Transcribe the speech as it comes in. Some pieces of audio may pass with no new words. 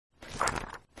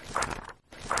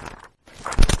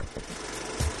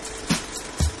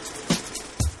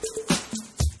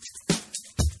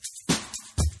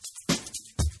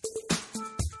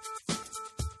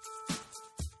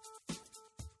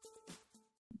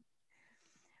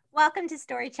Welcome to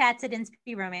Story Chats at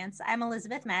Inspy Romance. I'm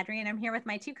Elizabeth Madry, and I'm here with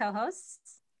my two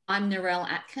co-hosts. I'm Narelle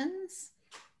Atkins.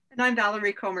 And I'm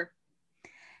Valerie Comer.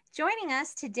 Joining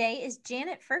us today is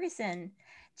Janet Ferguson.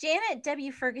 Janet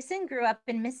W. Ferguson grew up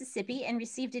in Mississippi and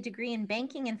received a degree in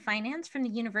banking and finance from the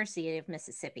University of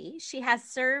Mississippi. She has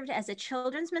served as a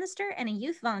children's minister and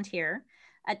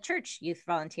a church youth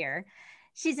volunteer.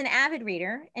 She's an avid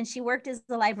reader, and she worked as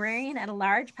the librarian at a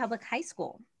large public high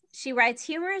school. She writes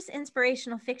humorous,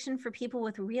 inspirational fiction for people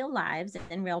with real lives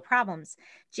and real problems.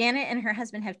 Janet and her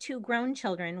husband have two grown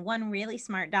children, one really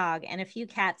smart dog, and a few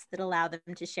cats that allow them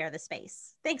to share the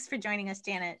space. Thanks for joining us,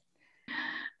 Janet.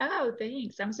 Oh,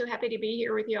 thanks. I'm so happy to be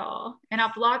here with y'all. And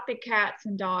I've locked the cats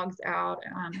and dogs out.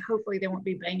 Hopefully they won't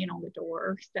be banging on the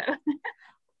door. So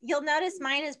you'll notice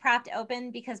mine is propped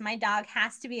open because my dog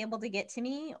has to be able to get to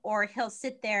me, or he'll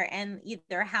sit there and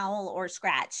either howl or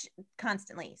scratch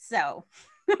constantly. So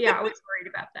yeah, I was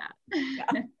worried about that.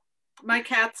 Yeah. My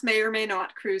cats may or may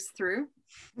not cruise through.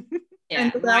 Yeah,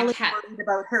 and Val's worried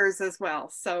about hers as well.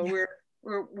 So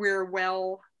we're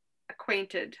well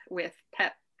acquainted with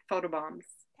pet photobombs.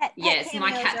 Yes,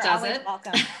 my cat does it.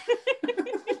 Welcome.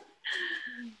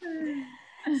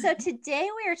 So today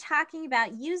we are talking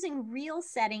about using real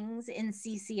settings in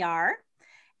CCR.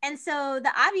 And so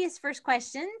the obvious first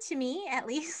question, to me at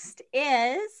least,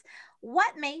 is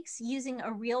what makes using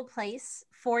a real place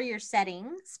for your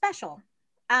setting special?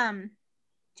 Janet,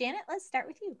 let's start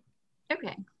with you.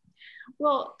 Okay.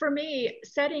 Well, for me,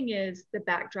 setting is the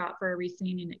backdrop for every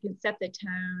scene, and it can set the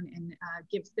tone and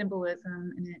give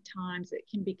symbolism, and at times it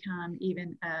can become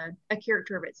even a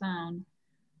character of its own.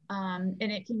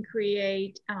 And it can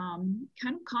create kind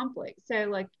of conflict. So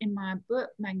like in my book,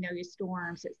 Magnolia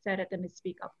Storms, it's set at the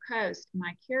Mississippi Gulf Coast.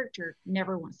 My character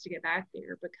never wants to get back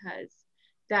there because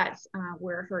that's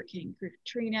where Hurricane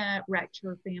Katrina wrecked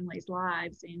her family's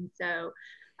lives. And so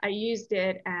I used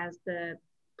it as the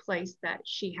place that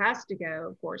she has to go,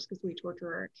 of course, because we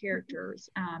torture our characters,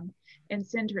 and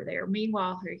send her there.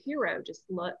 Meanwhile, her hero just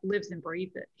lives and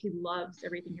breathes it. He loves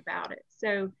everything about it.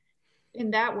 So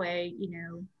in that way, you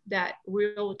know, that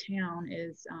real town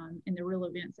is, and the real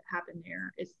events that happen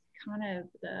there is kind of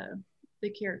the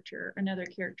character, another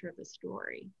character of the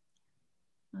story,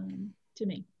 to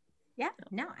me. Yeah,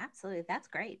 no, absolutely. That's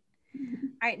great. All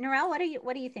right, Narelle,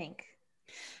 what do you think?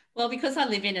 Well, because I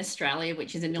live in Australia,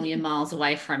 which is a million miles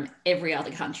away from every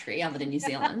other country other than New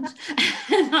Zealand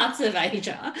and parts of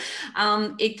Asia,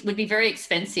 it would be very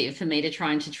expensive for me to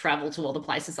try and to travel to all the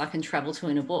places I can travel to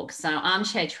in a book. So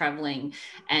armchair traveling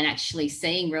and actually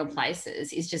seeing real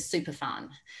places is just super fun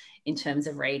in terms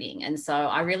of reading. And so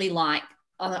I really like,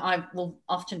 I will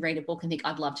often read a book and think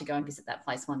I'd love to go and visit that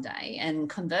place one day. And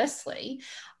conversely,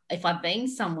 if I've been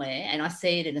somewhere and I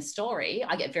see it in a story,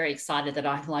 I get very excited that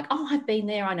I'm like, oh, I've been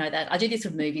there. I know that. I do this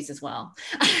with movies as well.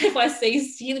 If I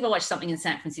watch something in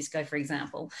San Francisco, for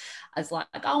example, I was like,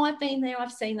 oh, I've been there.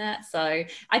 I've seen that. So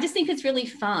I just think it's really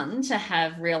fun to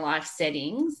have real life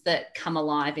settings that come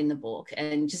alive in the book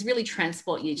and just really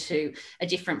transport you to a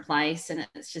different place. And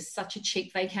it's just such a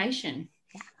cheap vacation.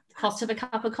 Yeah. The cost of a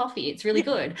cup of coffee. It's really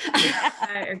good.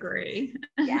 I agree.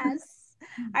 Yes.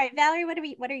 All right,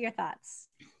 Valerie, what are your thoughts?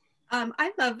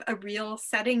 I love a real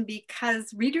setting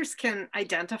because readers can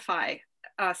identify,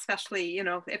 especially, you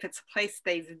know, if it's a place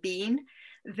they've been,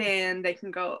 then they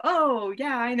can go, oh,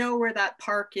 yeah, I know where that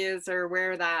park is or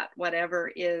where that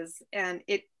whatever is. And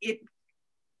it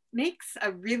makes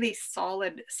a really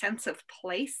solid sense of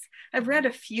place. I've read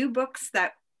a few books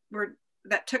that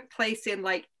took place in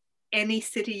like any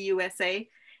city, USA,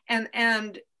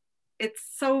 and it's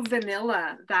so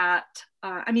vanilla that,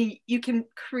 I mean, you can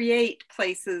create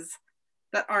places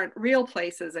that aren't real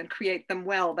places and create them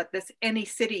well, but this any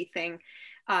city thing,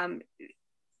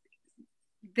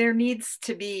 there needs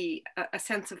to be a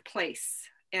sense of place.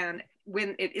 And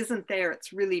when it isn't there,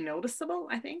 it's really noticeable,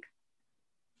 I think.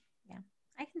 Yeah,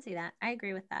 I can see that. I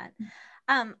agree with that.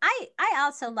 I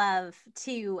also love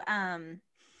to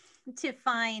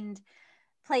find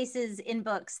places in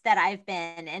books that I've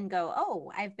been and go,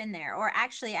 oh, I've been there. Or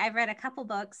actually, I've read a couple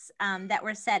books that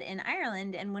were set in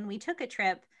Ireland. And when we took a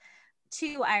trip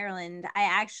to Ireland,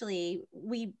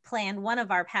 we planned one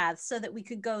of our paths so that we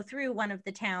could go through one of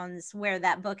the towns where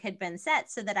that book had been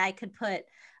set so that I could put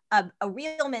a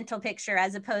real mental picture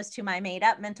as opposed to my made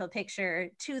up mental picture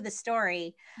to the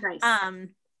story. Nice.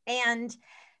 And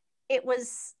it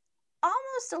was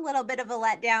almost a little bit of a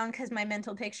letdown because my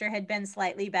mental picture had been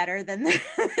slightly better than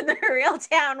the real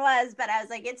town was, but I was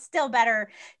like, it's still better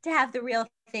to have the real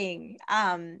thing.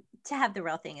 To have the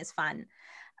real thing is fun.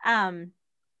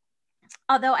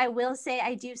 Although I will say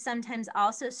I do sometimes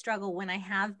also struggle when I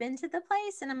have been to the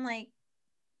place and I'm like,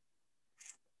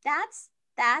 that's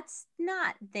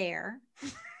not there.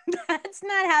 That's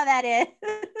not how that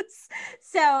is.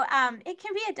 So it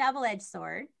can be a double-edged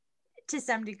sword to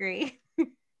some degree,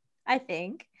 I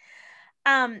think.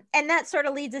 And that sort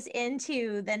of leads us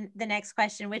into the next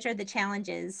question, which are the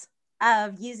challenges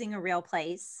of using a real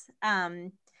place.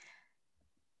 Because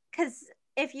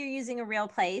if you're using a real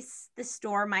place, the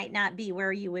store might not be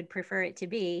where you would prefer it to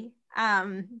be.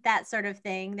 That sort of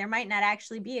thing. There might not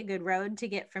actually be a good road to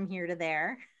get from here to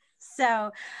there.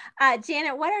 So,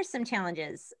 Janet, what are some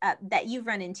challenges that you've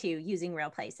run into using real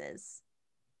places?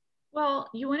 Well,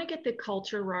 you want to get the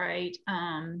culture right,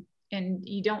 and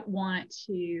you don't want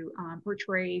to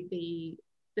portray the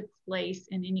place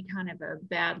in any kind of a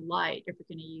bad light if you're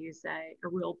going to use a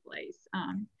real place.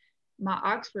 My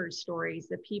Oxford stories,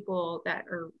 the people that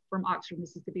are from Oxford,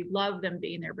 Mississippi, love them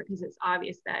being there because it's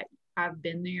obvious that I've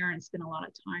been there and spent a lot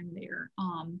of time there.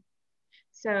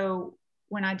 So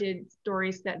when I did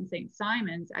stories set in St.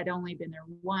 Simons, I'd only been there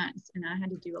once, and I had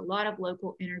to do a lot of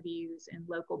local interviews and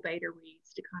local beta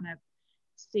reads to kind of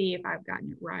see if I've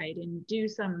gotten it right, and do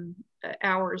some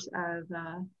hours of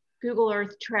Google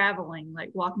Earth traveling,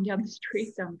 like walking down the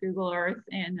streets on Google Earth,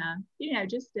 and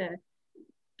just to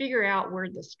figure out where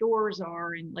the stores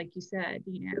are. And like you said,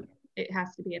 it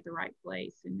has to be at the right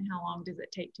place, and how long does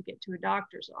it take to get to a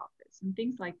doctor's office, and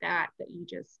things like that you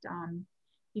just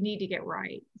you need to get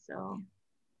right. So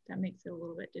that makes it a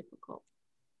little bit difficult.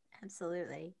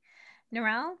 Absolutely.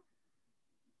 Narelle?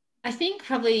 I think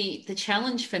probably the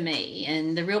challenge for me,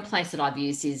 and the real place that I've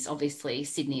used is obviously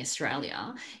Sydney,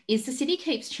 Australia, is the city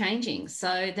keeps changing.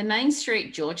 So the main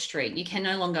street, George Street, you can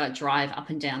no longer drive up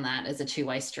and down that as a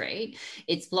two-way street.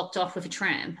 It's blocked off with a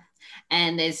tram.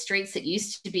 And there's streets that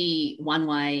used to be one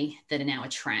way that are now a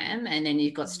tram. And then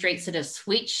you've got streets that have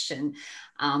switched, and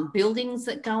buildings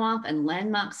that go up and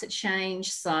landmarks that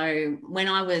change. So when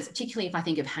I was, particularly if I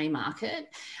think of Haymarket,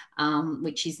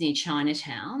 which is near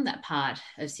Chinatown, that part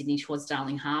of Sydney towards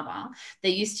Darling Harbour,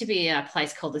 there used to be a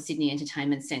place called the Sydney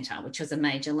Entertainment Centre, which was a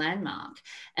major landmark.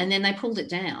 And then they pulled it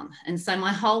down. And so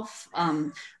my whole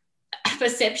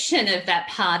perception of that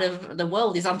part of the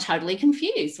world is I'm totally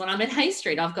confused. When I'm at Hay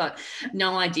Street, I've got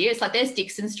no idea. It's like there's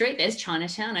Dixon Street, there's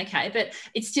Chinatown, okay, but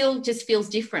it still just feels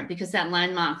different because that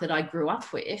landmark that I grew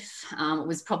up with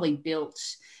was probably built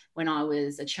when I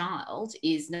was a child,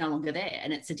 is no longer there,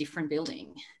 and it's a different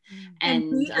building.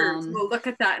 And readers will look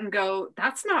at that and go,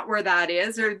 that's not where that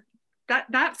is, or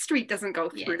that street doesn't go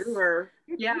through,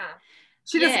 yes. Or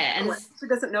she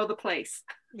doesn't know the place.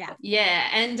 Yeah.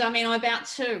 And I mean, I'm about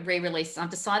to I've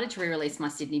decided to re-release my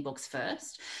Sydney books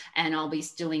first, and I'll be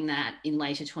doing that in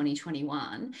later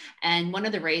 2021. And one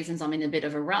of the reasons I'm in a bit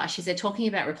of a rush is they're talking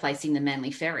about replacing the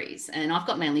Manly ferries. And I've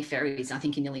got Manly ferries, I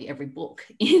think, in nearly every book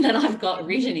that I've got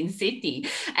written in Sydney.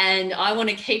 And I want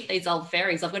to keep these old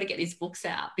ferries. I've got to get these books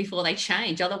out before they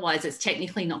change. Otherwise, it's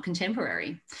technically not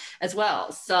contemporary as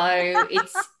well. So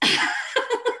it's...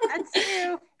 That's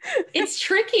true. It's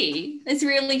tricky. It's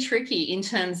really tricky in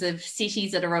terms of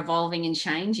cities that are evolving and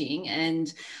changing.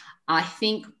 And I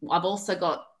think I've also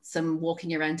got some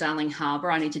walking around Darling Harbour.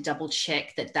 I need to double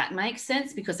check that makes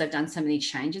sense because they've done so many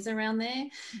changes around there.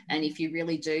 Mm-hmm. And if you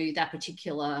really do that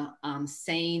particular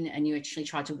scene and you actually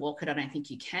try to walk it, I don't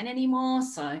think you can anymore.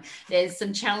 So there's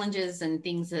some challenges and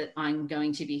things that I'm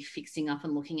going to be fixing up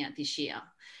and looking at this year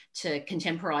to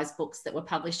contemporize books that were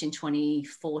published in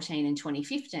 2014 and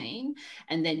 2015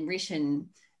 and then written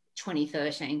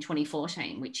 2013,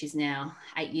 2014, which is now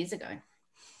 8 years ago.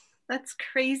 That's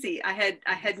crazy. I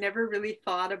had never really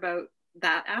thought about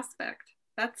that aspect.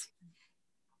 That's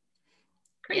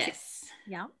crazy. Yes.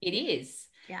 Yeah. It is.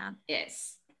 Yeah.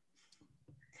 Yes.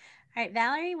 All right,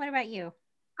 Valerie, what about you?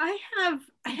 I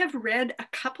have read a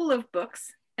couple of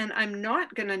books, and I'm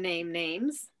not going to name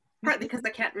names, partly because I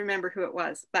can't remember who it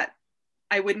was, but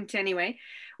I wouldn't anyway,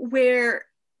 where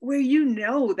you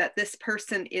know that this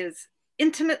person is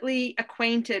intimately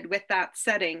acquainted with that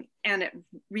setting, and it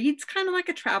reads kind of like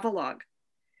a travelogue.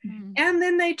 Mm-hmm. And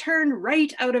then they turn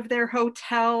right out of their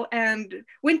hotel and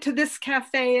went to this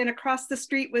cafe, and across the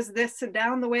street was this, and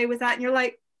down the way was that, and you're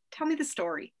like, tell me the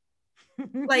story.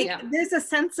 Like, there's a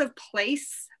sense of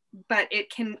place, but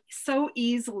it can so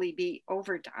easily be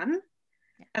overdone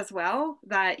as well,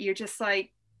 that you're just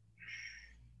like,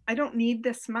 I don't need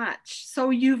this much. So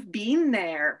you've been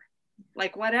there,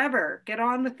 like, whatever, get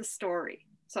on with the story.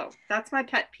 So that's my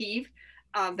pet peeve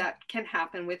that can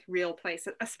happen with real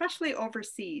places, especially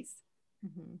overseas.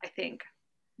 Mm-hmm. I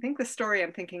think the story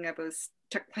I'm thinking of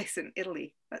took place in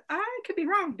Italy, but I could be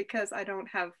wrong because I don't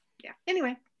have,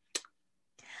 anyway.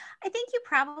 I think you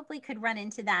probably could run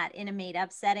into that in a made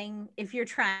up setting if you're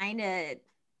trying to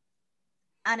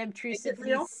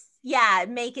unobtrusively, yeah,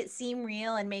 make it seem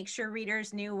real and make sure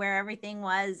readers knew where everything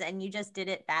was, and you just did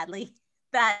it badly.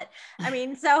 That, I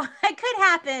mean, so it could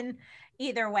happen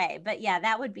either way, but yeah,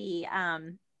 that would be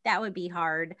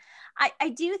hard. I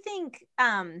do think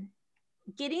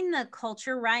getting the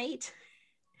culture right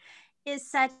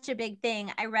is such a big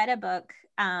thing. I read a book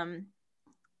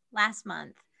last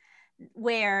month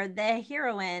where the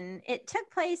heroine, it took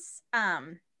place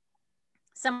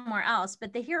somewhere else,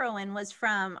 but the heroine was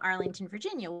from Arlington,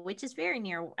 Virginia, which is very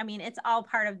near. I mean, it's all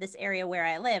part of this area where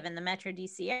I live in the Metro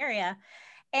DC area.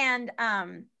 And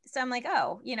so I'm like,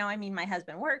 oh, you know, I mean, my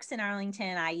husband works in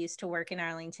Arlington. I used to work in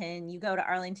Arlington. You go to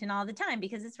Arlington all the time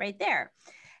because it's right there.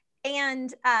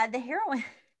 And the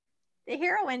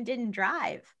heroine didn't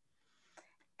drive.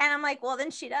 And I'm like, well,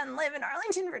 then she doesn't live in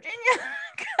Arlington, Virginia,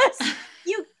 because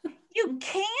you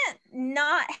can't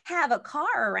not have a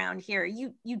car around here.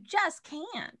 You just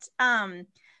can't.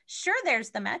 Sure,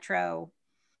 there's the Metro.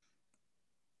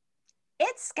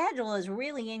 Its schedule is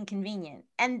really inconvenient.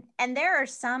 And there are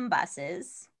some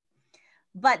buses,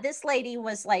 but this lady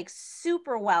was like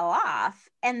super well off,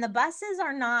 and the buses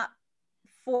are not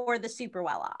for the super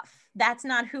well off. That's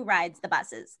not who rides the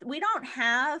buses. We don't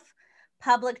have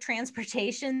public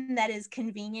transportation that is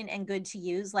convenient and good to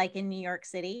use like in New York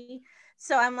City.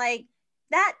 So I'm like,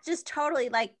 that just totally,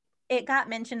 like, it got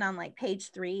mentioned on like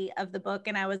page 3 of the book,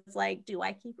 and I was like, do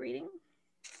I keep reading?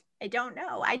 I don't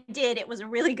know. I did. It was a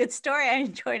really good story. I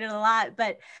enjoyed it a lot,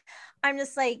 but I'm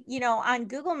just like, you know, on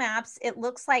Google Maps, it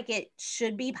looks like it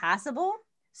should be possible,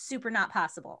 super not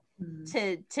possible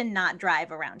to not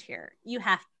drive around here. You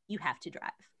have to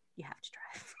drive. You have to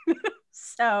drive.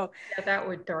 So yeah, that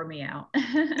would throw me out.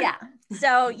 Yeah.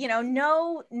 So, you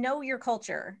know your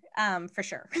culture, for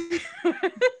sure.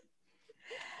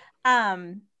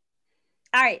 All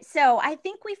right. So I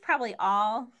think we've probably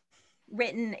all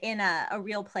written in a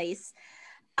real place.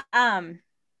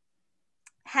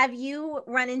 Have you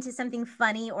run into something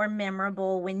funny or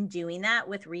memorable when doing that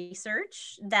with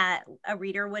research that a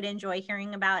reader would enjoy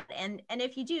hearing about? And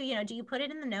if you do, you know, do you put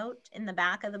it in the note in the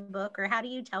back of the book, or how do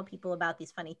you tell people about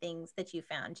these funny things that you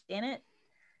found, Janet?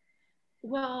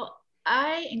 Well,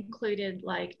 I included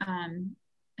like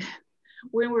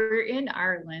when we're in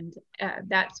Ireland,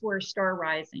 that's where Star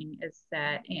Rising is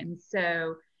set, and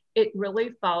so it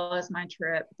really follows my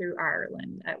trip through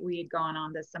Ireland that we had gone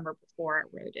on the summer before I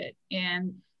wrote it.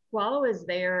 And while I was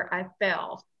there, I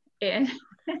fell. And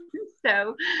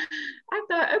so I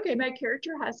thought, okay, my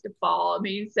character has to fall. I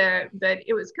mean, but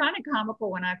it was kind of comical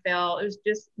when I fell. It was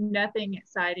just nothing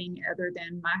exciting other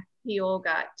than my heel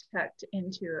got tucked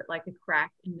into it like a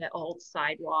crack in the old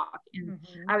sidewalk. And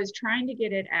I was trying to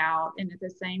get it out. And at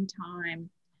the same time,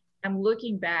 I'm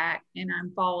looking back and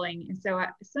I'm falling. And so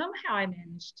somehow I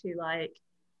managed to like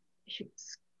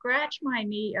scratch my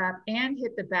knee up and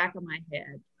hit the back of my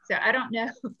head. So I don't know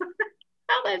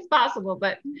how that's possible,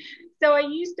 but so I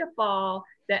used a fall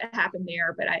that happened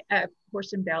there, but I of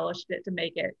course embellished it to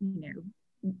make it,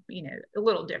 you know, a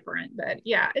little different. But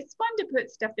yeah, it's fun to put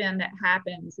stuff in that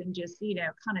happens and just, you know,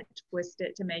 kind of twist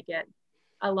it to make it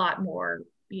a lot more,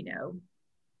 you know,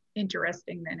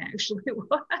 interesting than actually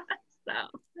was. So,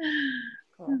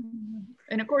 cool.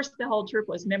 And of course, the whole trip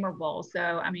was memorable. So,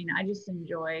 I mean, I just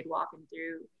enjoyed walking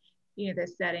through, you know, the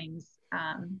settings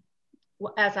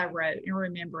as I wrote and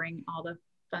remembering all the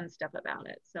fun stuff about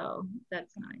it. So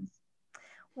that's nice.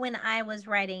 When I was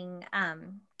writing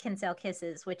Kinsale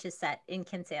Kisses, which is set in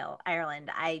Kinsale, Ireland,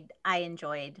 I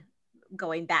enjoyed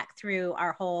going back through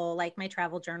our whole, like, my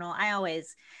travel journal. I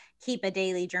always keep a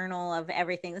daily journal of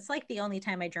everything. It's like the only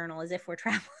time I journal is if we're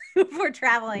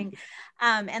traveling,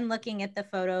 and looking at the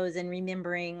photos and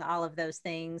remembering all of those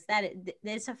things. That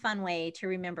it's a fun way to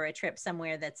remember a trip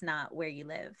somewhere that's not where you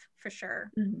live, for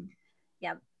sure.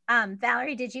 Yep.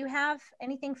 Valerie, did you have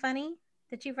anything funny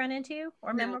that you've run into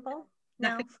or memorable?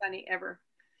 Nothing funny ever.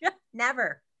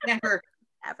 Never.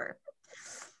 Ever.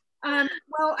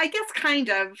 Well, I guess kind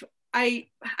of. I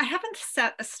haven't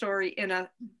set a story in a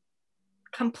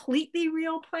completely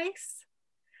real place.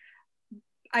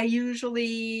 I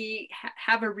usually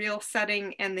have a real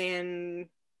setting and then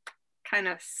kind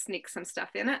of sneak some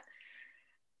stuff in it.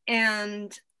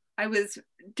 And I was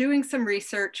doing some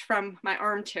research from my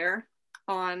armchair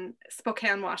on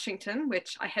Spokane, Washington,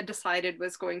 which I had decided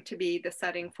was going to be the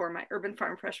setting for my Urban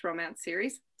Farm Fresh Romance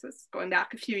series. So it's going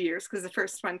back a few years because the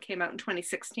first one came out in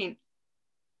 2016.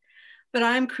 But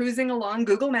I'm cruising along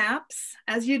Google Maps,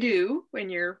 as you do when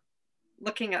you're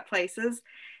looking at places.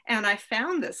 And I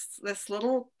found this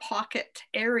little pocket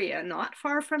area not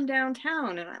far from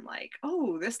downtown. And I'm like,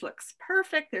 oh, this looks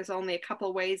perfect. There's only a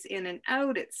couple ways in and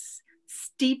out. It's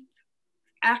steep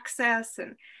access,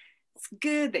 and it's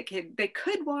good. They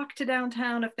could walk to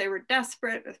downtown if they were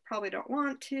desperate. They probably don't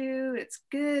want to. It's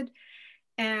good.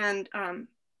 And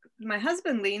my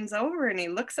husband leans over and he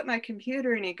looks at my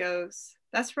computer and he goes,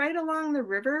 "That's right along the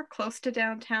river, close to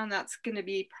downtown. That's going to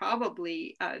be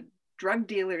probably a drug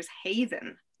dealer's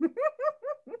haven."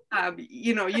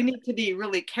 You know, you need to be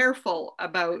really careful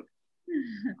about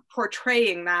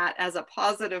portraying that as a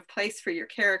positive place for your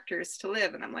characters to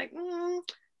live. And I'm like,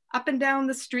 up and down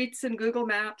the streets in Google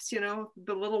Maps, you know,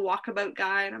 the little walkabout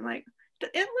guy. And I'm like,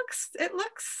 it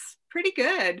looks pretty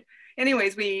good.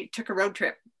 Anyways, we took a road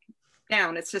trip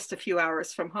down. It's just a few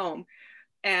hours from home.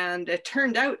 And it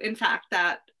turned out, in fact,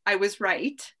 that I was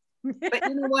right. But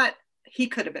you know what? He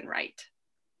could have been right.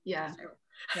 Yeah.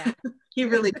 Yeah. He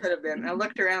really could have been. I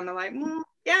looked around and I'm like,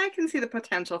 yeah, I can see the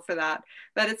potential for that.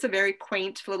 But it's a very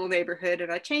quaint little neighborhood,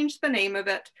 and I changed the name of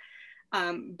it.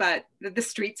 But the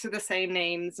streets are the same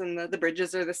names, and the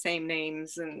bridges are the same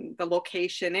names, and the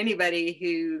location. Anybody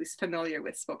who's familiar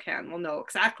with Spokane will know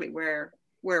exactly where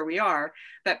we are.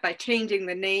 But by changing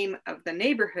the name of the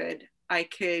neighborhood, I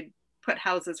could put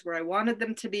houses where I wanted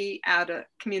them to be, add a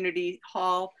community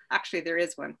hall. Actually, there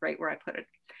is one right where I put it.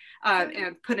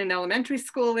 And put an elementary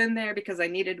school in there because I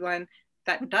needed one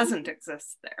that doesn't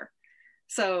exist there.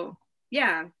 So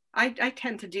yeah, I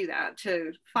tend to do that,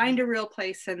 to find a real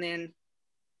place and then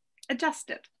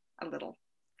adjust it a little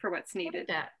for what's needed.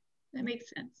 That makes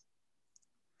sense.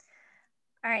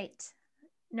 All right.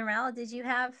 Narelle, did you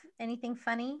have anything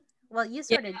funny? Well, you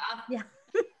sort of, yeah.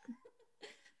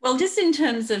 Well, just in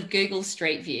terms of Google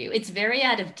Street View, it's very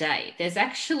out of date.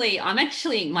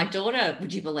 My daughter,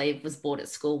 would you believe, was bored at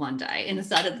school one day and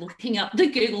started looking up the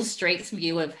Google Streets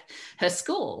View of her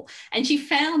school, and she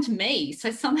found me.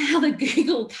 So somehow the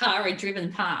Google car had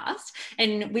driven past,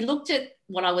 and we looked at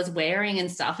what I was wearing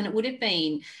and stuff, and it would have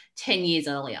been 10 years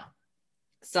earlier.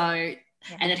 So,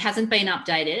 and it hasn't been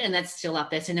updated, and that's still up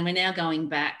there. So then we're now going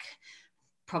back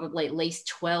probably at least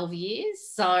 12 years.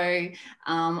 So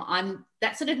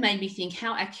that sort of made me think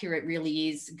how accurate really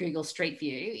is Google Street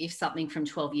View if something from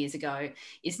 12 years ago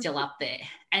is still up there.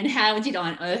 And how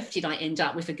on earth did I end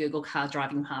up with a Google car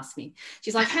driving past me?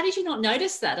 She's like, how did you not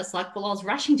notice that? It's like, well, I was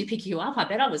rushing to pick you up. I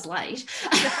bet I was late.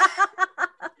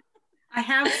 I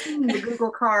have seen the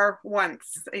Google car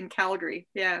once in Calgary.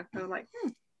 Yeah. I'm like,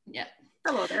 yeah.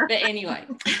 Hello there. But anyway,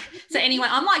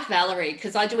 I'm like Valerie,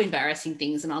 because I do embarrassing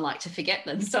things and I like to forget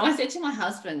them. So I said to my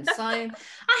husband, so I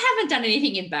haven't done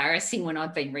anything embarrassing when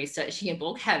I've been researching a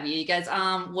book, have you? He goes,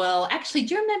 well, actually,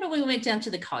 do you remember when we went down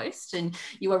to the coast and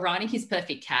you were writing His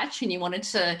Perfect Catch and you wanted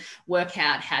to work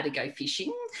out how to go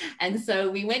fishing? And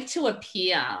so we went to a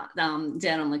pier down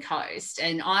on the coast,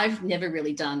 and I've never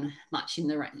really done much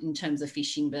in terms of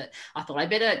fishing, but I thought I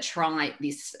better try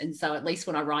this. And so at least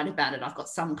when I write about it, I've got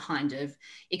some kind of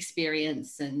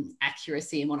experience and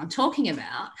accuracy in what I'm talking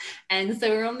about. And so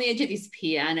we're on the edge of this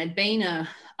pier, and it'd been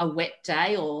a wet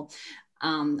day, or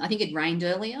I think it rained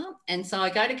earlier. And so I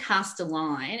go to cast a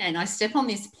line and I step on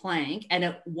this plank and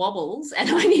it wobbles and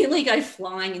I nearly go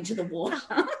flying into the water.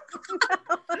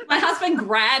 My husband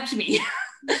grabbed me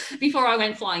before I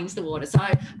went flying into the water. So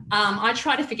I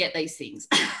try to forget these things.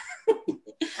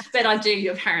 But I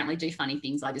apparently do funny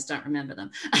things. I just don't remember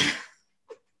them.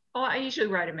 Oh, I usually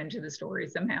write them into the story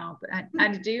somehow, but I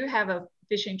do have a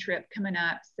fishing trip coming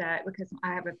up set because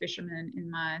I have a fisherman in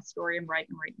my story I'm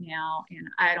writing right now, and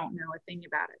I don't know a thing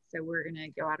about it. So we're going to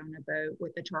go out on a boat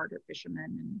with a charter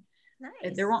fisherman, and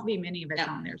Nice. there won't be many of us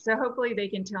on there. So hopefully they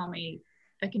can tell me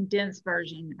a condensed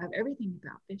version of everything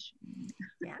about fishing.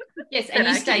 Yeah. Yes, and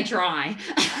you stay dry.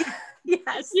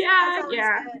 Yes. Yeah.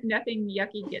 Good. Nothing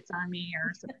yucky gets on me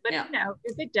or something. But you know,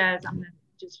 if it does, I'm going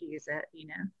to just use it, you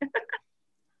know.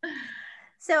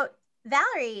 So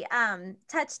Valerie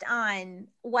touched on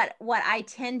what I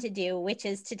tend to do, which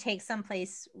is to take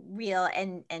someplace real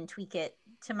and tweak it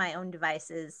to my own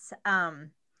devices,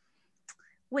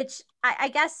 which I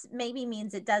guess maybe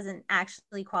means it doesn't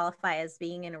actually qualify as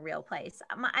being in a real place.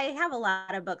 I have a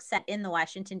lot of books set in the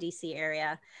Washington, D.C.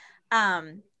 area,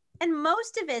 and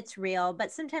most of it's real,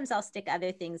 but sometimes I'll stick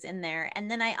other things in there.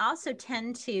 And then I also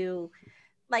tend to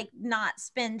not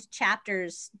spend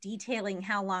chapters detailing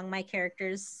how long my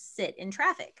characters sit in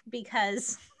traffic,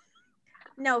 because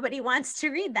nobody wants to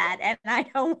read that and I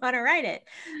don't want to write it.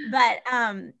 But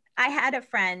I had a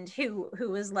friend who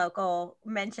was local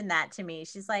mention that to me.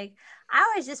 She's like, I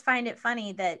always just find it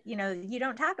funny that, you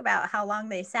don't talk about how long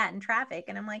they sat in traffic.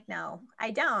 And I'm like, no,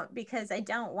 I don't, because I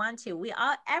don't want to.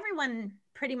 Everyone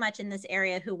pretty much in this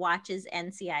area who watches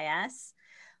NCIS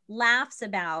laughs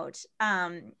about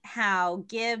how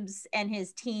Gibbs and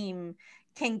his team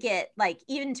can get like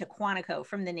even to Quantico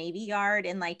from the Navy Yard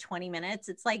in like 20 minutes.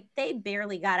 It's like they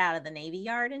barely got out of the Navy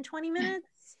Yard in 20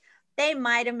 minutes. They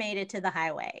might have made it to the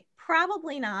highway.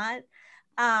 Probably not.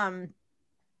 From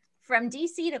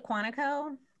DC to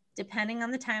Quantico, depending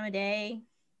on the time of day,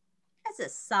 that's a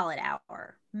solid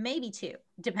hour, maybe 2,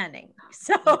 depending.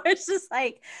 So it's just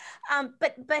like,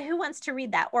 but who wants to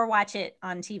read that or watch it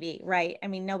on TV, right? I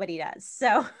mean, nobody does.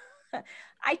 So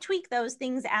I tweak those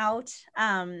things out.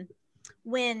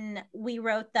 When we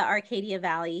wrote the Arcadia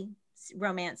Valley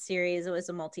romance series, it was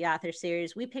a multi-author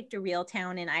series. We picked a real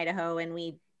town in Idaho and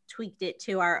we tweaked it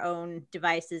to our own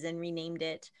devices and renamed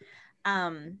it.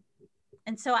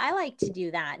 And so I like to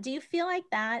do that. Do you feel like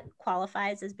that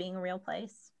qualifies as being a real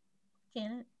place?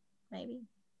 Can it? Maybe,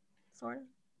 sort of.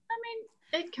 I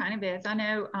mean, it kind of is. I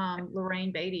know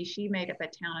Lorraine Beatty, she made up a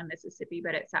town in Mississippi,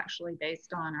 but it's actually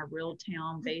based on a real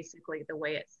town, basically the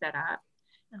way it's set up.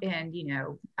 Okay. And, you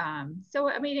know, so,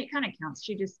 I mean, it kind of counts.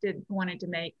 She just wanted to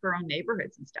make her own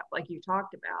neighborhoods and stuff like you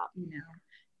talked about, you know.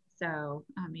 So,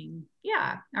 I mean,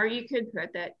 yeah, or you could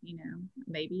put that, you know,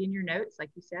 maybe in your notes, like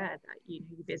you said, that you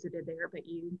visited there, but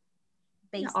you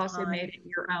also made it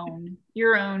your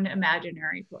own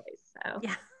imaginary place. So,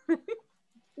 yeah.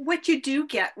 What you do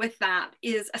get with that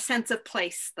is a sense of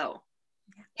place, though.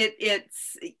 Yeah.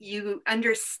 It's you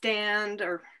understand,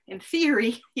 or in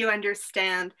theory, you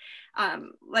understand,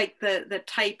 like the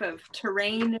type of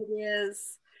terrain it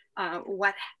is.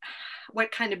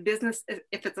 What kind of business,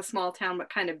 if it's a small town, what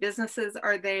kind of businesses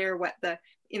are there, what the,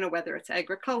 you know, whether it's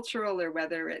agricultural or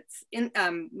whether it's in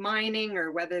mining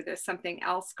or whether there's something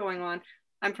else going on.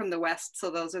 I'm from the West, so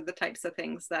those are the types of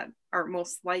things that are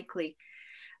most likely.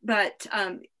 But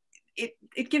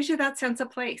it gives you that sense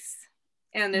of place,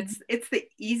 and it's the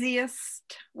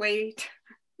easiest way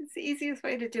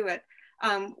to do it.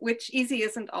 Which easy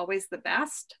isn't always the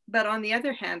best, but on the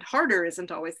other hand, harder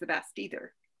isn't always the best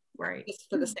either. Right. Just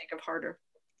for the sake of harder.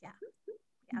 Yeah.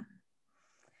 Yeah.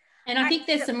 And I think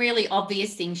there's some really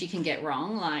obvious things you can get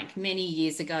wrong. Like many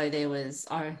years ago, there was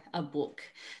a book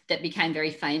that became very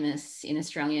famous in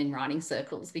Australian writing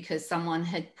circles because someone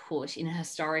had put in a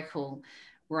historical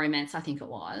romance, I think it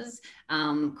was,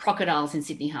 crocodiles in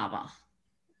Sydney Harbour.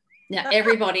 Now,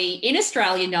 everybody in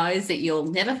Australia knows that you'll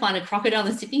never find a crocodile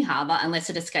in Sydney Harbour unless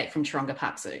it escaped from Taronga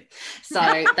Park Zoo. So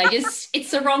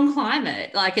it's the wrong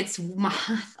climate. Like it's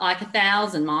like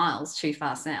 1,000 miles too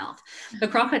far south for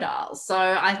crocodiles. So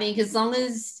I think as long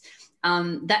as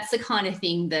that's the kind of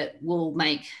thing that will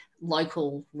make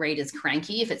local readers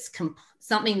cranky, if it's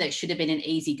something that should have been an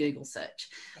easy Google search,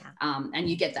 and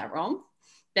you get that wrong.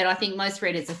 But I think most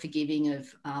readers are forgiving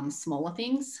of smaller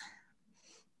things.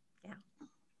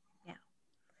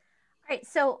 Right,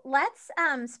 so let's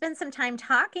spend some time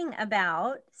talking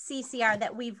about CCR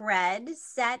that we've read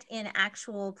set in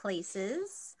actual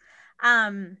places.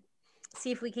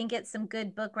 See if we can get some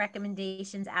good book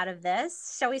recommendations out of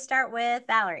this. Shall we start with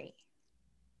Valerie?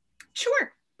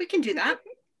 Sure, we can do that.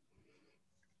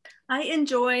 I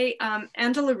enjoy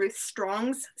Angela Ruth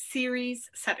Strong's series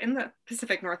set in the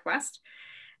Pacific Northwest,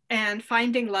 and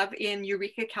Finding Love in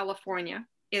Eureka, California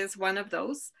is one of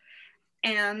those.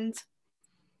 And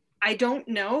I don't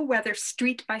know whether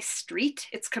street by street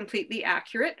it's completely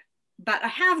accurate, but I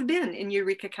have been in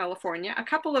Eureka, California a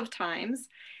couple of times,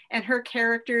 and her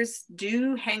characters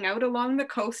do hang out along the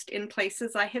coast in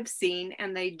places I have seen,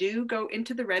 and they do go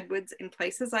into the redwoods in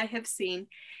places I have seen.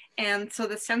 And so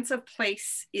the sense of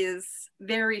place is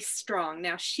very strong.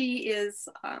 Now, she is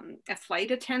a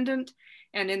flight attendant,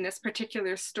 and in this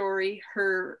particular story,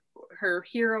 her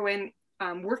heroine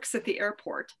works at the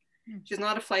airport. She's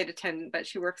not a flight attendant, but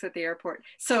she works at the airport.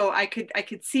 So I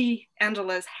could see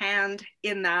Angela's hand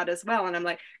in that as well. And I'm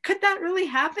like, could that really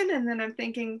happen? And then I'm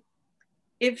thinking,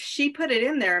 if she put it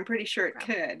in there, I'm pretty sure it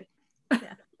could.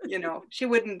 Yeah. You know, she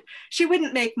wouldn't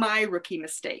make my rookie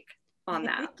mistake on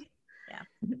that. Yeah.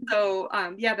 So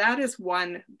yeah, that is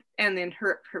one. And then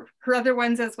her other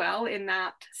ones as well in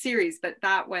that series. But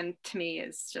that one to me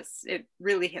is just, it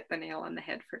really hit the nail on the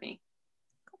head for me.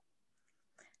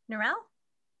 Narelle?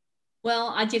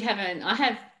 Well, I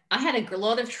had a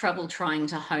lot of trouble trying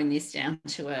to hone this down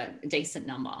to a decent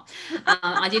number.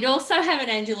 I did also have an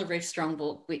Angela Ruth Strong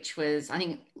book, which was, I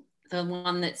think, the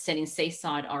one that's set in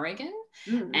Seaside, Oregon.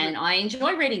 Mm-hmm. And I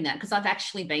enjoy reading that because I've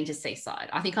actually been to Seaside.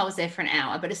 I think I was there for an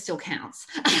hour, but it still counts.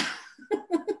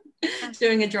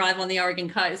 doing a drive on the Oregon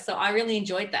coast. So I really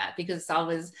enjoyed that because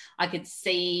I could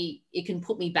see it can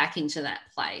put me back into that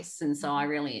place. And so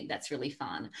that's really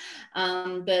fun.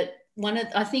 But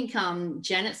I think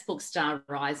Janet's book Star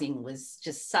Rising was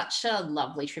just such a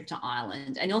lovely trip to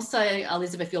Ireland. And also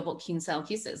Elizabeth, your book Kinsale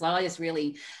Kisses. I just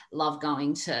really love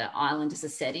going to Ireland as a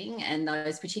setting, and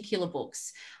those particular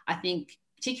books, I think,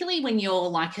 particularly when you're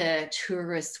like a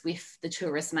tourist with the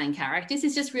tourist main characters,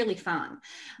 is just really fun.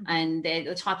 And they're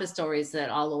the type of stories that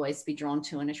I'll always be drawn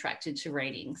to and attracted to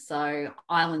reading. So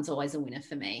Ireland's always a winner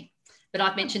for me. But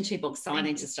I've mentioned 2 books, so I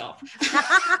need to stop.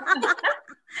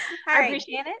 All right,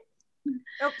 Janet.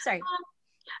 Oh, sorry.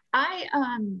 I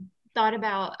thought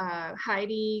about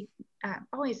Heidi. I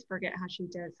always forget how she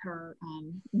does her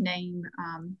name,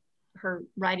 her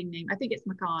writing name. I think it's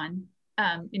McCon.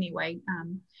 Anyway,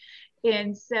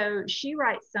 and so she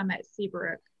writes some at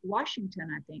Seabrook, Washington,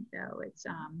 I think, though. It's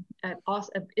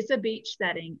a beach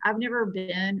setting. I've never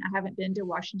been. I haven't been to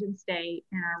Washington State,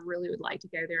 and I really would like to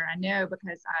go there. And I know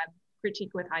because I've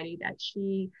critiqued with Heidi that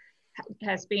she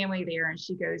has family there and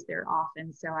she goes there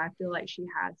often. So I feel like she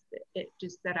has it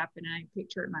just set up, and I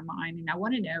picture it in my mind. And I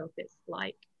want to know if it's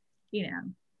like,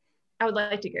 I would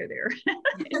like to go there.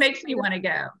 It makes me want to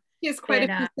go. She has quite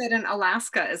a few set in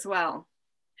Alaska as well.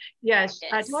 Yes,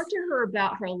 I talked to her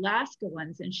about her Alaska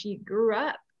ones, and she grew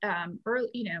up early,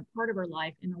 part of her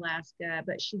life in Alaska,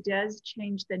 but she does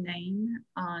change the name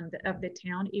of the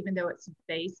town, even though it's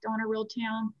based on a real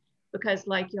town, because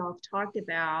like y'all have talked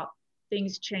about,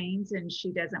 things change, and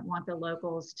she doesn't want the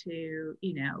locals to,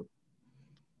 give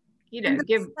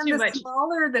too much. The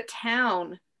smaller the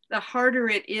town, the harder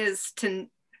it is to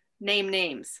name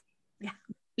names. Yeah,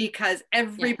 because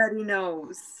everybody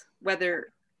knows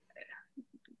whether.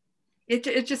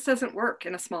 It just doesn't work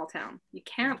in a small town. You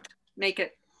can't make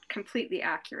it completely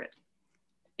accurate,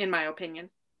 in my opinion.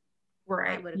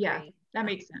 Right. I would agree. Yeah, that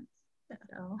makes sense.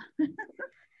 So.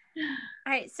 All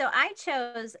right. So I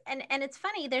chose, and it's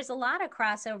funny, there's a lot of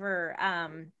crossover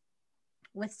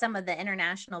with some of the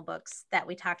international books that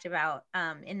we talked about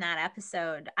in that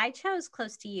episode. I chose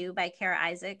Close to You by Kara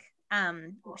Isaac. I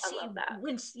love that.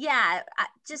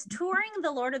 Just touring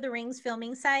the Lord of the Rings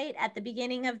filming site at the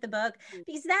beginning of the book,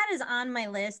 because that is on my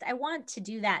list. I want to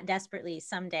do that desperately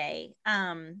someday,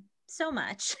 so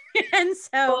much. And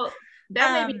so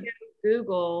that made me go to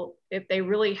Google if they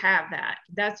really have that.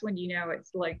 That's when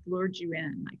it's like lured you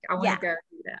in. Like I want to go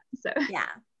do that. So yeah,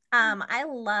 I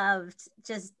loved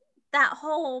just that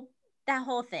whole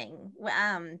thing,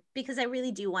 because I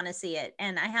really do want to see it.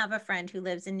 And I have a friend who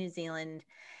lives in New Zealand,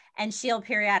 and she'll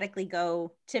periodically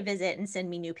go to visit and send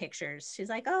me new pictures. She's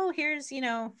like, oh, here's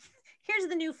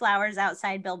the new flowers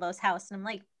outside Bilbo's house. And I'm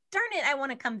like, darn it, I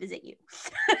want to come visit you.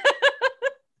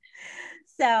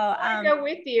 So I go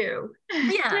with you.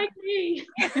 Yeah. Take me.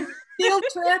 Field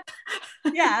trip.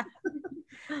 Yeah.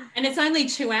 And it's only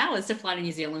 2 hours to fly to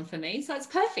New Zealand for me, so it's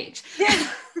perfect. Yeah.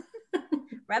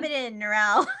 Rub it in,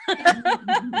 Narelle.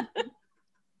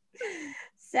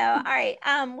 So, all right.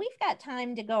 We've got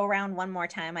time to go around one more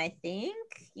time, I think.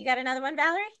 You got another one,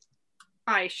 Valerie?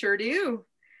 I sure do.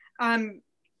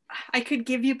 I could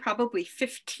give you probably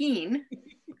 15.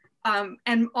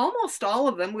 And almost all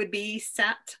of them would be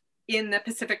set in the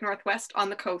Pacific Northwest on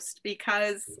the coast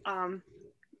because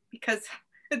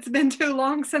it's been too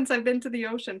long since I've been to the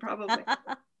ocean, probably.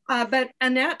 But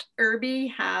Annette Irby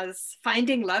has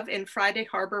Finding Love in Friday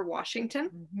Harbor, Washington.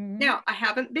 Mm-hmm. Now, I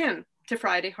haven't been to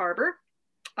Friday Harbor,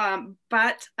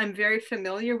 but I'm very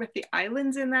familiar with the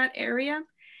islands in that area.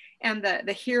 And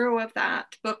the hero of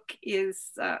that book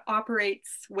operates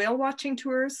whale watching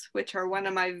tours, which are one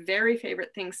of my very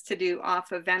favorite things to do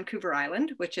off of Vancouver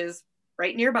Island, which is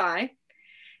right nearby.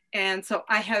 And so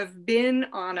I have been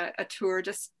on a tour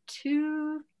just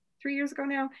 2-3 years ago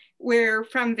now, where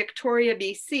from Victoria,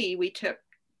 BC, we took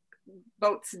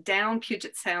boats down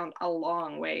Puget Sound a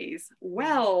long ways,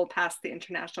 well past the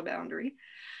international boundary,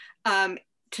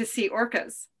 to see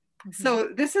orcas. Mm-hmm. So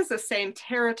this is the same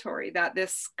territory that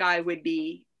this guy would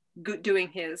be doing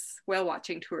his whale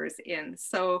watching tours in.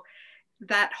 So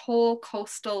that whole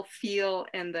coastal feel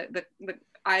and the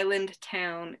island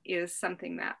town is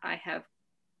something that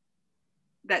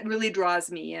that really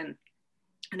draws me in.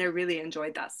 And I really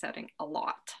enjoyed that setting a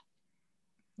lot.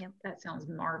 Yep, that sounds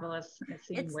marvelous.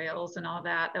 Seeing whales and all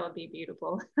that would be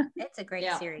beautiful. It's a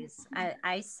great series.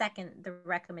 I second the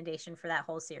recommendation for that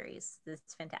whole series.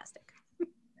 It's fantastic.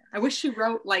 I wish she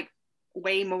wrote like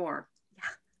way more. Yeah,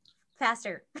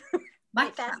 faster.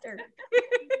 Much faster.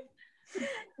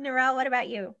 Narelle, what about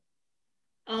you?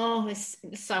 Oh, it's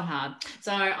so hard.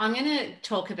 So I'm going to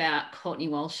talk about Courtney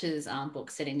Walsh's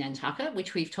book, Setting Nantucket,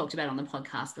 which we've talked about on the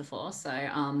podcast before.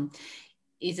 So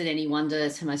Is It Any Wonder?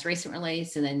 It's her most recent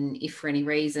release, and then If for Any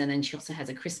Reason, and she also has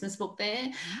a Christmas book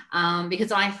there.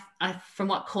 Because I, from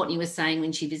what Courtney was saying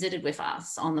when she visited with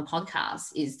us on the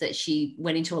podcast, is that she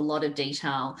went into a lot of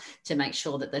detail to make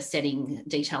sure that the setting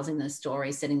details in the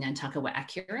story, Setting Nantucket, were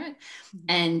accurate.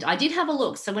 And I did have a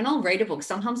look. So when I'll read a book,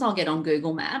 sometimes I'll get on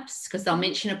Google Maps because they'll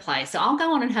mention a place. So I'll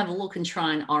go on and have a look and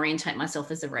try and orientate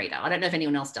myself as a reader. I don't know if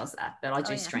anyone else does that, but I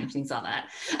do strange things like that.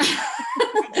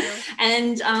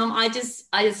 And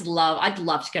I'd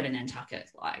love to go to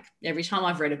Nantucket. Like every time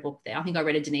I've read a book there, I think I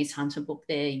read a Denise Hunter book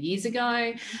there years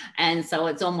ago. And so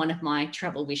it's on one of my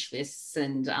travel wish lists.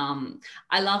 And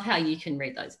I love how you can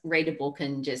read a book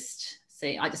and just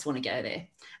see, I just want to go there.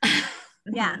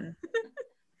 Yeah.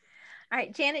 All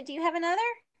right, Janet, do you have another?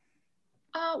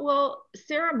 Well,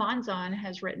 Sarah Monzon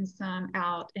has written some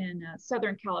out in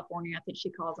Southern California. I think she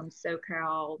calls them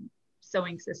SoCal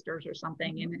Sewing Sisters or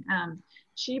something. And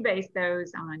she based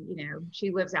those on,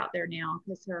 she lives out there now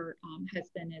because her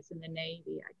husband is in the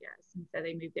Navy, I guess. And so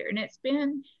they moved there. And it's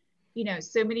been,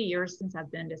 so many years since I've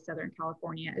been to Southern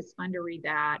California. It's fun to read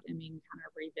that. I mean, kind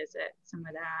of revisit some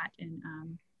of that. And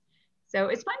so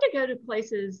it's fun to go to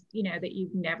places, that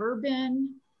you've never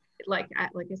been. Like I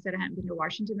said, I haven't been to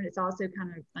Washington, but it's also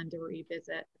kind of fun to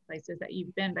revisit places that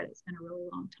you've been, but it's been a really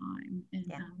long time. And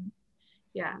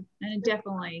and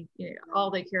definitely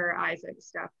all the Kira Isaac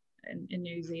stuff in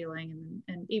New Zealand,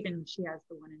 and even she has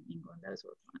the one in England. Those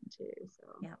were fun too. So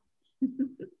yeah.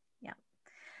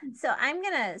 So I'm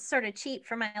gonna sort of cheat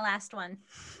for my last one,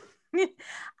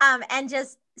 and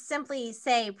just simply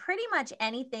say pretty much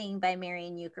anything by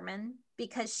Marian Uckerman,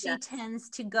 because she tends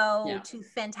to go to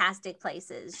fantastic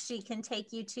places. She can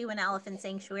take you to an elephant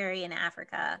sanctuary in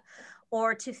Africa,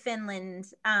 or to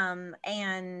Finland,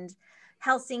 and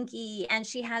Helsinki, and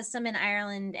she has some in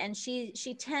Ireland, and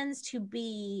she tends to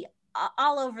be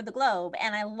all over the globe.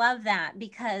 And I love that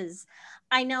because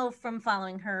I know from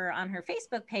following her on her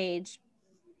Facebook page,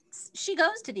 she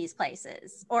goes to these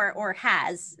places or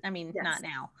has, not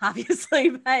now, obviously,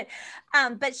 but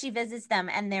she visits them,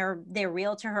 and they're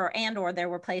real to her, and or there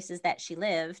were places that she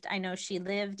lived. I know she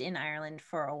lived in Ireland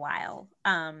for a while.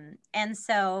 And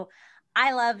so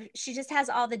she just has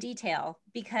all the detail,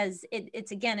 because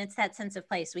it's that sense of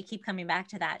place. We keep coming back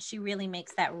to that. She really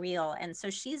makes that real. And so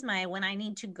she's when I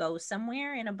need to go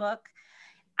somewhere in a book,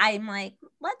 I'm like,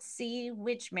 let's see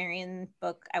which Marian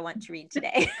book I want to read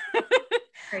today.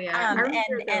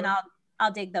 And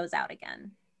I'll dig those out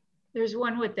again. There's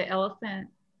one with the elephant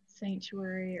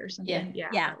sanctuary or something.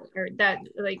 Yeah. Or that,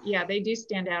 they do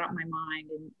stand out on my mind.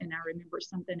 And I remember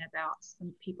something about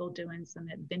some people doing some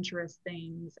adventurous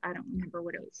things. I don't remember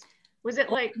what it was. Was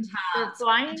it like they're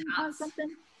flying on something?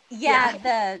 Yeah.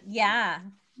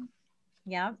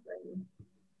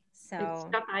 So it's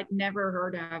stuff I'd never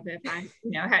heard of if I,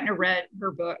 hadn't read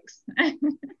her books.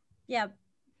 Yep.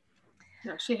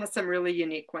 No, she has some really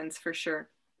unique ones for sure.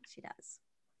 She does.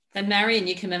 And Marian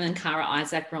Uckerman and Kara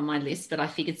Isaac were on my list, but I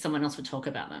figured someone else would talk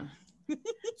about them.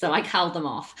 So I culled them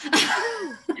off.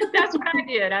 That's what I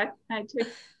did. I took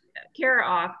Kara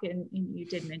off, and you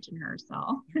did mention her,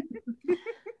 so.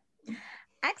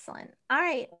 Excellent. All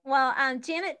right. Well,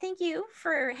 Janet, thank you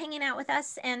for hanging out with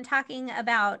us and talking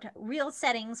about real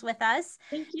settings with us.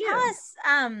 Thank you. Tell us,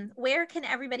 where can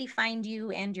everybody find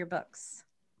you and your books?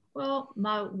 Well,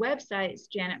 my website is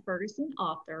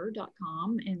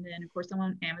janetfergusonauthor.com. And then, of course, I'm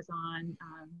on Amazon,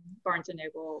 Barnes &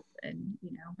 Noble, and,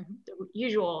 the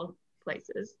usual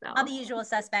places. So. All the usual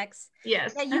suspects.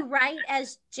 Yes. Now, you write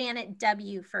as Janet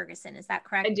W. Ferguson. Is that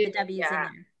correct? I do, the W's in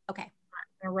there. Okay.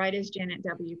 I write as Janet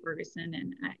W. Ferguson.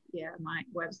 And, my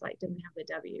website didn't have the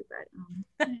W, but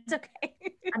it's okay.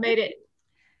 I made it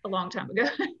a long time ago.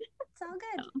 It's all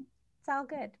good. It's all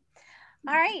good.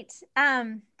 All right.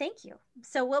 Thank you.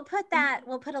 So we'll put a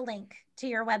link to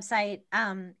your website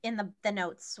in the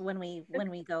notes when we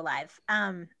go live.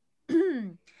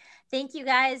 Thank you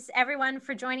guys, everyone,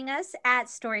 for joining us at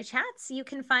Story Chats. You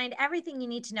can find everything you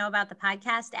need to know about the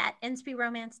podcast at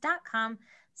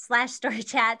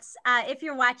inspiromance.com/storychats. If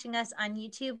you're watching us on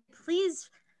YouTube,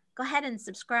 please go ahead and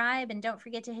subscribe, and don't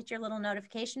forget to hit your little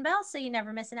notification bell so you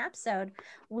never miss an episode.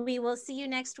 We will see you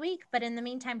next week, but in the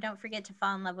meantime, don't forget to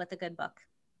fall in love with a good book.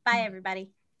 Bye,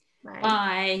 everybody.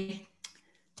 Bye.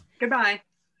 Goodbye.